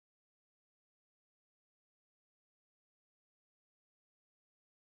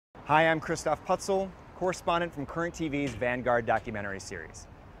Hi, I'm Christoph Putzel, correspondent from Current TV's Vanguard documentary series.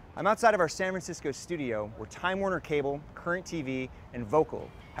 I'm outside of our San Francisco studio where Time Warner Cable, Current TV, and Vocal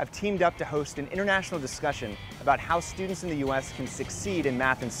have teamed up to host an international discussion about how students in the US can succeed in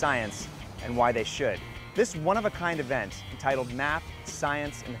math and science and why they should. This one-of-a-kind event, entitled Math,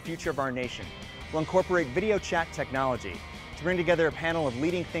 Science, and the Future of Our Nation, will incorporate video chat technology to bring together a panel of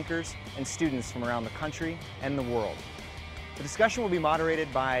leading thinkers and students from around the country and the world. The discussion will be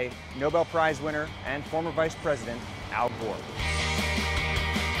moderated by Nobel Prize winner and former Vice President Al Gore.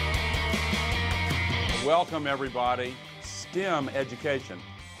 Welcome, everybody. STEM education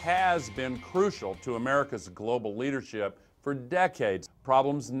has been crucial to America's global leadership for decades.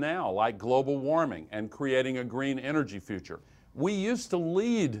 Problems now like global warming and creating a green energy future. We used to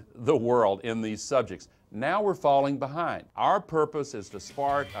lead the world in these subjects. Now we're falling behind. Our purpose is to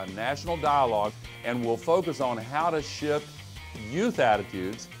spark a national dialogue, and we'll focus on how to shift youth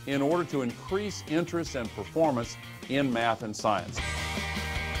attitudes in order to increase interest and performance in math and science.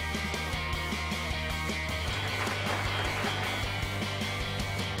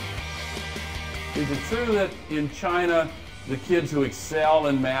 Is it true that in China, the kids who excel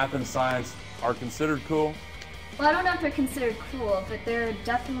in math and science are considered cool? Well, I don't know if they're considered cool, but they're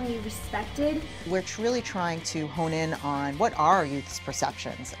definitely respected. We're really trying to hone in on what are our youth's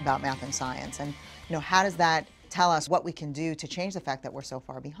perceptions about math and science, and how does that tell us what we can do to change the fact that we're so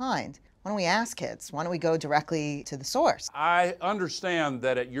far behind. Why don't we ask kids? Why don't we go directly to the source? I understand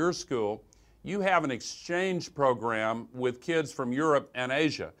that at your school, you have an exchange program with kids from Europe and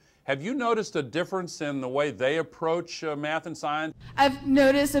Asia. Have you noticed a difference in the way they approach math and science? I've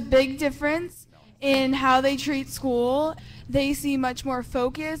noticed a big difference in how they treat school. They seem much more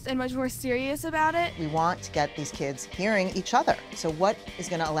focused and much more serious about it. We want to get these kids hearing each other. So what is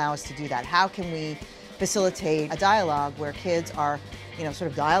going to allow us to do that? How can we facilitate a dialogue where kids are, sort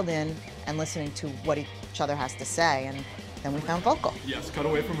of dialed in and listening to what each other has to say? And then we found Vocal. Yes, cut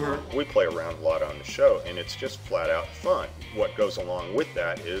away from her. We play around a lot on the show, and it's just flat out fun. What goes along with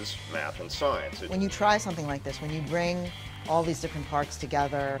that is math and science. When you try something like this, when you bring all these different parts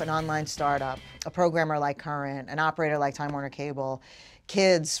together, an online startup, a programmer like Current, an operator like Time Warner Cable,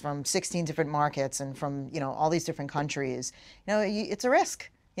 kids from 16 different markets and from all these different countries, it's a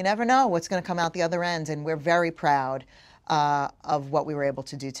risk. You never know what's going to come out the other end, and we're very proud of what we were able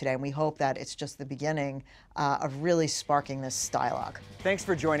to do today, and we hope that it's just the beginning of really sparking this dialogue. Thanks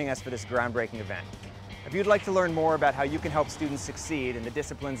for joining us for this groundbreaking event. If you'd like to learn more about how you can help students succeed in the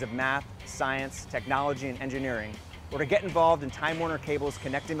disciplines of math, science, technology, and engineering, or to get involved in Time Warner Cable's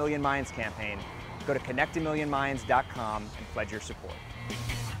Connect a Million Minds campaign, go to connectamillionminds.com and pledge your support.